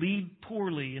husband will lead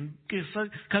poorly, and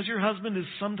because your husband is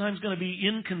sometimes going to be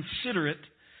inconsiderate,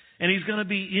 and he's going to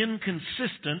be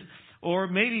inconsistent, or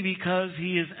maybe because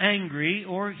he is angry,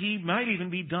 or he might even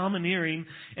be domineering,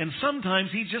 and sometimes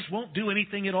he just won't do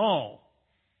anything at all.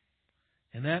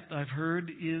 And that, I've heard,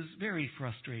 is very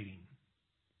frustrating.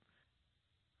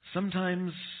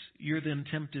 Sometimes you're then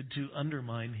tempted to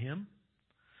undermine him,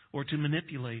 or to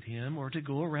manipulate him, or to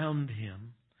go around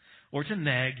him, or to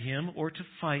nag him, or to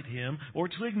fight him, or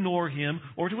to ignore him,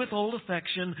 or to withhold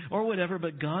affection, or whatever.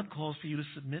 But God calls for you to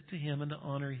submit to him and to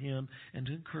honor him and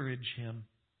to encourage him.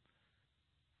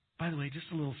 By the way, just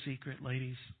a little secret,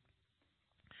 ladies.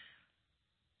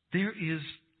 There is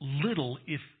little,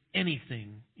 if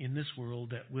anything, in this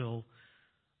world that will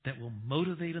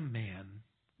motivate a man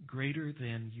greater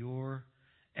than your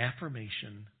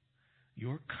affirmation,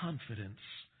 your confidence,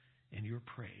 and your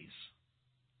praise.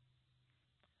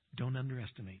 Don't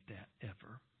underestimate that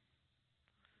ever.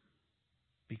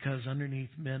 Because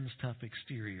underneath men's tough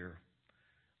exterior,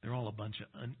 they're all a bunch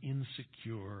of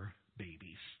insecure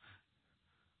babies.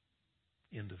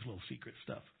 End of little secret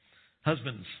stuff.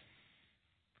 Husbands,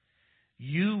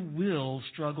 you will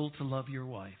struggle to love your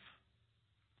wife.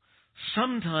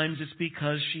 Sometimes it's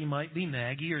because she might be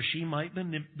naggy, or she might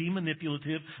be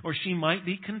manipulative, or she might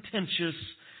be contentious,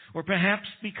 or perhaps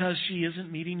because she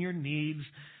isn't meeting your needs,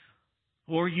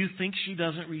 or you think she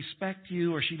doesn't respect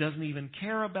you, or she doesn't even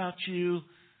care about you.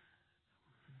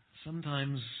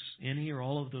 Sometimes any or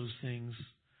all of those things.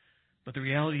 But the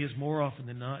reality is, more often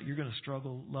than not, you're going to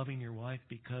struggle loving your wife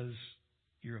because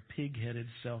you're a pig-headed,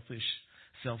 selfish,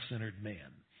 self-centered man.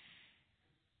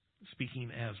 Speaking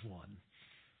as one.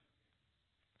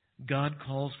 God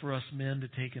calls for us men to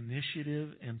take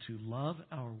initiative and to love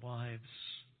our wives,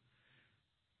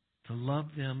 to love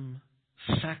them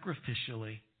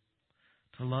sacrificially,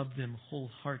 to love them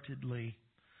wholeheartedly,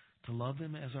 to love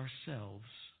them as ourselves,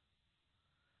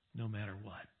 no matter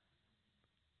what.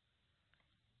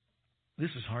 This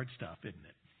is hard stuff, isn't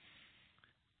it?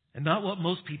 And not what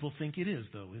most people think it is,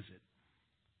 though, is it?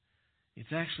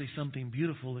 It's actually something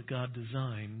beautiful that God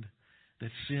designed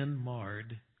that sin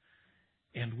marred,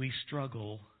 and we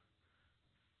struggle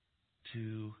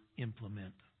to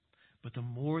implement. But the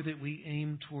more that we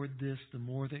aim toward this, the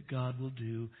more that God will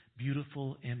do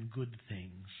beautiful and good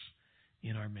things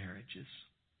in our marriages.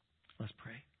 Let's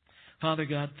pray. Father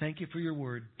God, thank you for your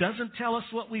word. Doesn't tell us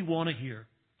what we want to hear,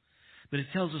 but it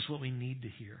tells us what we need to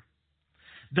hear.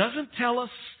 Doesn't tell us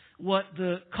what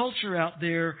the culture out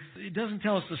there, it doesn't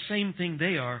tell us the same thing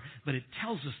they are, but it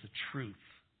tells us the truth.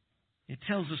 It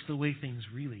tells us the way things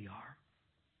really are.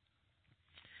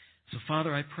 So,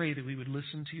 Father, I pray that we would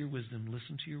listen to your wisdom,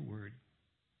 listen to your word,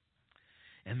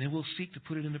 and then we'll seek to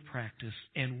put it into practice.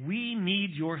 And we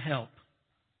need your help.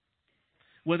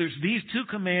 Whether it's these 2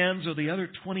 commands or the other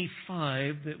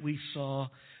 25 that we saw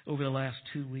over the last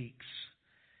 2 weeks,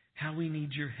 how we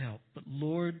need your help. But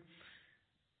Lord,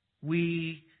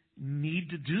 We need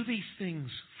to do these things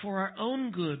for our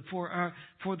own good,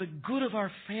 for the good of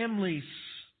our families.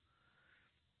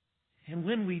 And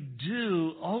when we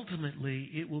do, ultimately,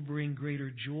 it will bring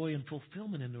greater joy and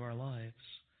fulfillment into our lives.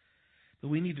 But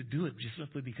we need to do it just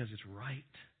simply because it's right.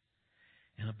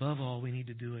 And above all, we need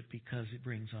to do it because it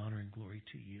brings honor and glory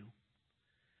to you.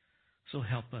 So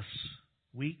help us,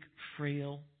 weak,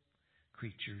 frail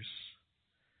creatures.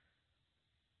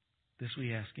 This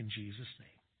we ask in Jesus'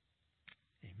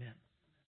 name. Amen.